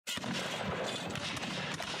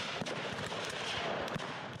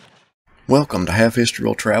Welcome to Half History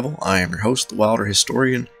Will Travel. I am your host, the Wilder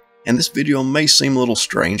Historian, and this video may seem a little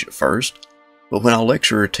strange at first, but when I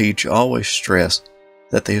lecture or teach, I always stress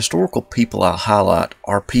that the historical people I highlight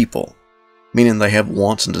are people, meaning they have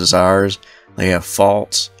wants and desires, they have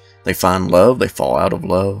faults, they find love, they fall out of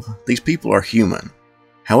love. These people are human.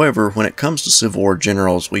 However, when it comes to Civil War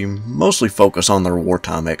generals, we mostly focus on their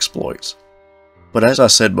wartime exploits. But as I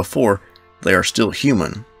said before, they are still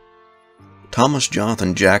human. Thomas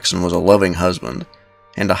Jonathan Jackson was a loving husband,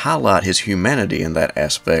 and to highlight his humanity in that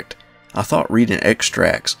aspect, I thought reading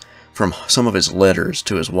extracts from some of his letters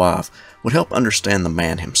to his wife would help understand the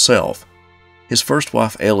man himself. His first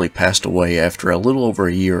wife Ellie passed away after a little over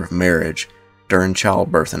a year of marriage during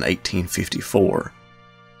childbirth in 1854.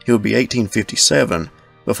 It would be 1857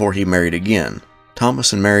 before he married again.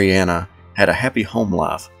 Thomas and Mariana had a happy home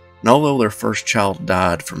life, and although their first child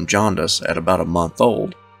died from jaundice at about a month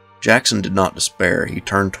old, Jackson did not despair. He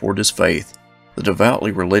turned toward his faith. The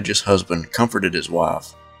devoutly religious husband comforted his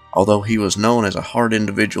wife. Although he was known as a hard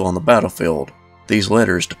individual on the battlefield, these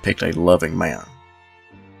letters depict a loving man.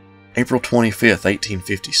 April 25,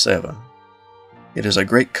 1857. It is a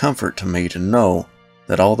great comfort to me to know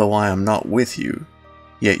that although I am not with you,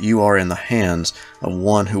 yet you are in the hands of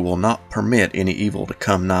one who will not permit any evil to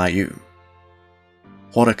come nigh you.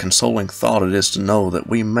 What a consoling thought it is to know that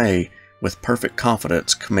we may, with perfect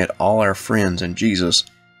confidence, commit all our friends in Jesus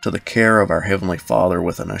to the care of our Heavenly Father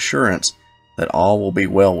with an assurance that all will be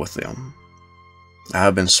well with them. I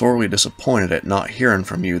have been sorely disappointed at not hearing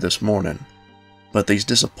from you this morning, but these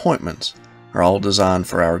disappointments are all designed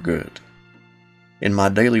for our good. In my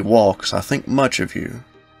daily walks, I think much of you.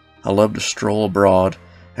 I love to stroll abroad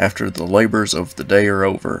after the labors of the day are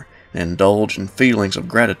over and indulge in feelings of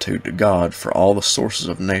gratitude to God for all the sources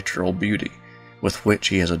of natural beauty with which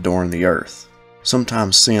He has adorned the earth.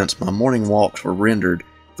 Sometime since, my morning walks were rendered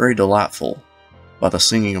very delightful by the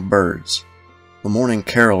singing of birds. The morning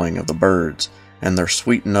caroling of the birds and their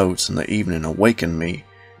sweet notes in the evening awakened me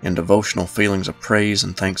in devotional feelings of praise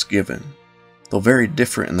and thanksgiving, though very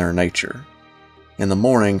different in their nature. In the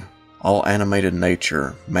morning, all animated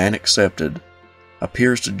nature, man excepted,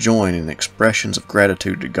 appears to join in expressions of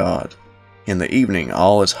gratitude to God. In the evening,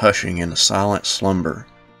 all is hushing into silent slumber,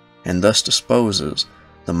 and thus disposes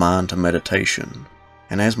the mind to meditation.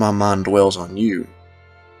 And as my mind dwells on you,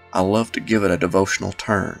 I love to give it a devotional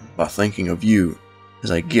turn by thinking of you as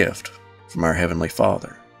a gift from our Heavenly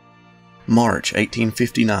Father. March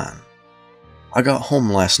 1859. I got home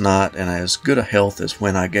last night in as good a health as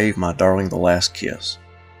when I gave my darling the last kiss.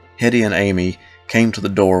 Hetty and Amy came to the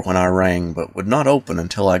door when I rang, but would not open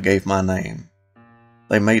until I gave my name.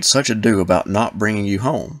 They made such ado about not bringing you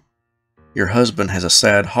home. Your husband has a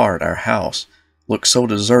sad heart. Our house looks so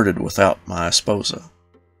deserted without my esposa.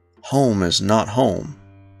 Home is not home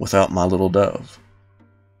without my little dove.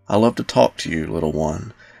 I love to talk to you, little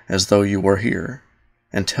one, as though you were here,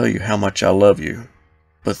 and tell you how much I love you,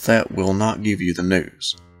 but that will not give you the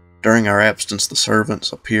news. During our absence the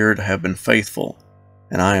servants appear to have been faithful,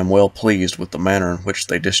 and I am well pleased with the manner in which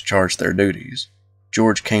they discharged their duties.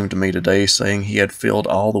 George came to me today saying he had filled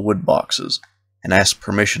all the wood boxes, and asked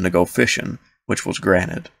permission to go fishing, which was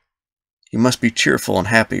granted. You must be cheerful and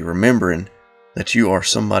happy, remembering that you are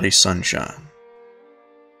somebody's sunshine.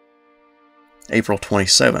 April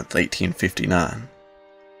 27th, 1859.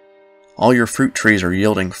 All your fruit trees are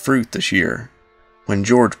yielding fruit this year. When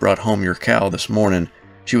George brought home your cow this morning,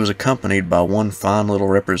 she was accompanied by one fine little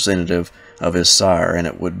representative of his sire, and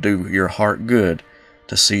it would do your heart good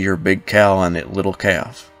to see your big cow and its little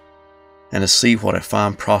calf, and to see what a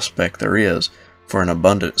fine prospect there is for an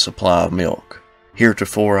abundant supply of milk.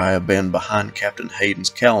 Heretofore I have been behind Captain Hayden's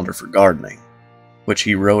calendar for gardening, which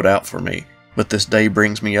he wrote out for me, but this day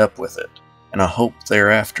brings me up with it, and I hope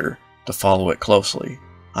thereafter to follow it closely.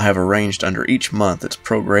 I have arranged under each month its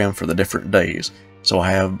program for the different days, so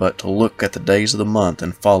I have but to look at the days of the month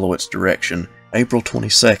and follow its direction. April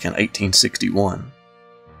 22nd, 1861.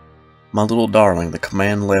 My little darling, the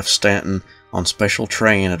command left Stanton on special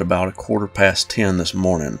train at about 10:15 this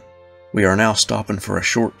morning. We are now stopping for a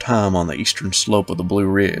short time on the eastern slope of the Blue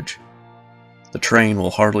Ridge. The train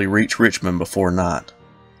will hardly reach Richmond before night.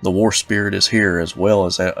 The war spirit is here as well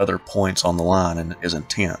as at other points on the line and is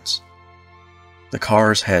intense. The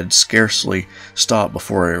cars had scarcely stopped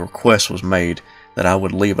before a request was made that I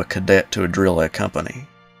would leave a cadet to drill a company.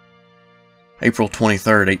 April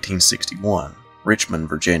 23rd, 1861, Richmond,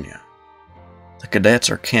 Virginia. The cadets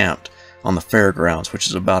are camped on the fairgrounds, which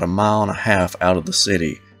is about 1.5 miles out of the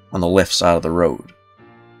city, on the left side of the road.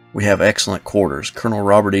 We have excellent quarters. Colonel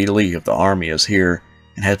Robert E. Lee of the Army is here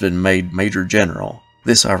and has been made Major General.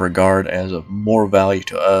 This I regard as of more value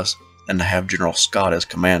to us than to have General Scott as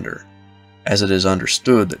commander, as it is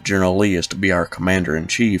understood that General Lee is to be our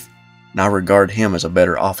commander-in-chief, and I regard him as a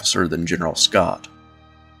better officer than General Scott.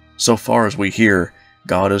 So far as we hear,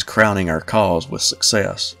 God is crowning our cause with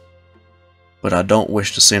success. But I don't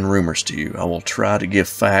wish to send rumors to you. I will try to give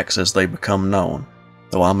facts as they become known,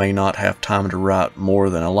 though I may not have time to write more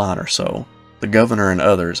than a line or so. The governor and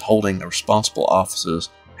others holding the responsible offices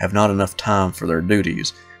have not enough time for their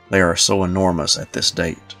duties. They are so enormous at this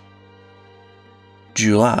date.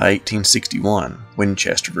 July 1861,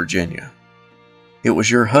 Winchester, Virginia. It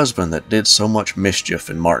was your husband that did so much mischief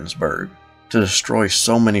in Martinsburg. To destroy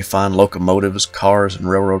so many fine locomotives, cars, and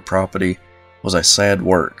railroad property was a sad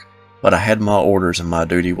work, but I had my orders and my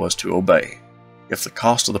duty was to obey. If the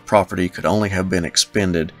cost of the property could only have been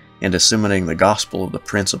expended in disseminating the gospel of the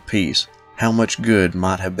Prince of Peace, how much good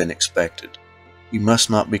might have been expected. You must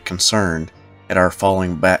not be concerned at our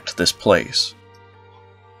falling back to this place.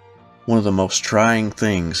 One of the most trying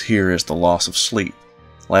things here is the loss of sleep.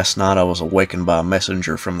 Last night I was awakened by a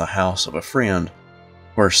messenger from the house of a friend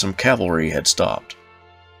where some cavalry had stopped.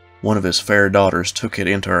 One of his fair daughters took it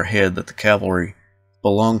into her head that the cavalry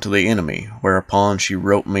belonged to the enemy, whereupon she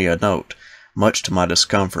wrote me a note, much to my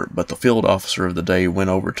discomfort, but the field officer of the day went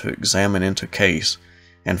over to examine into case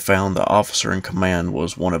and found the officer in command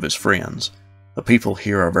was one of his friends. The people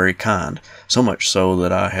here are very kind, so much so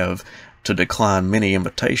that I have to decline many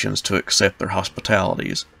invitations to accept their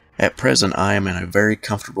hospitalities. At present I am in a very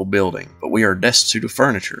comfortable building, but we are destitute of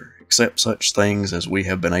furniture, except such things as we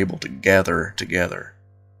have been able to gather together.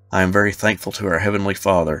 I am very thankful to our Heavenly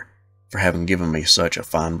Father for having given me such a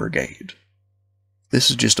fine brigade. This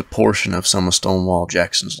is just a portion of some of Stonewall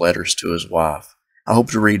Jackson's letters to his wife. I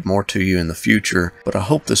hope to read more to you in the future, but I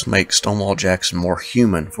hope this makes Stonewall Jackson more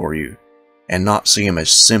human for you, and not see him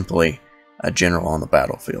as simply a general on the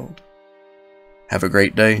battlefield. Have a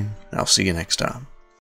great day, and I'll see you next time.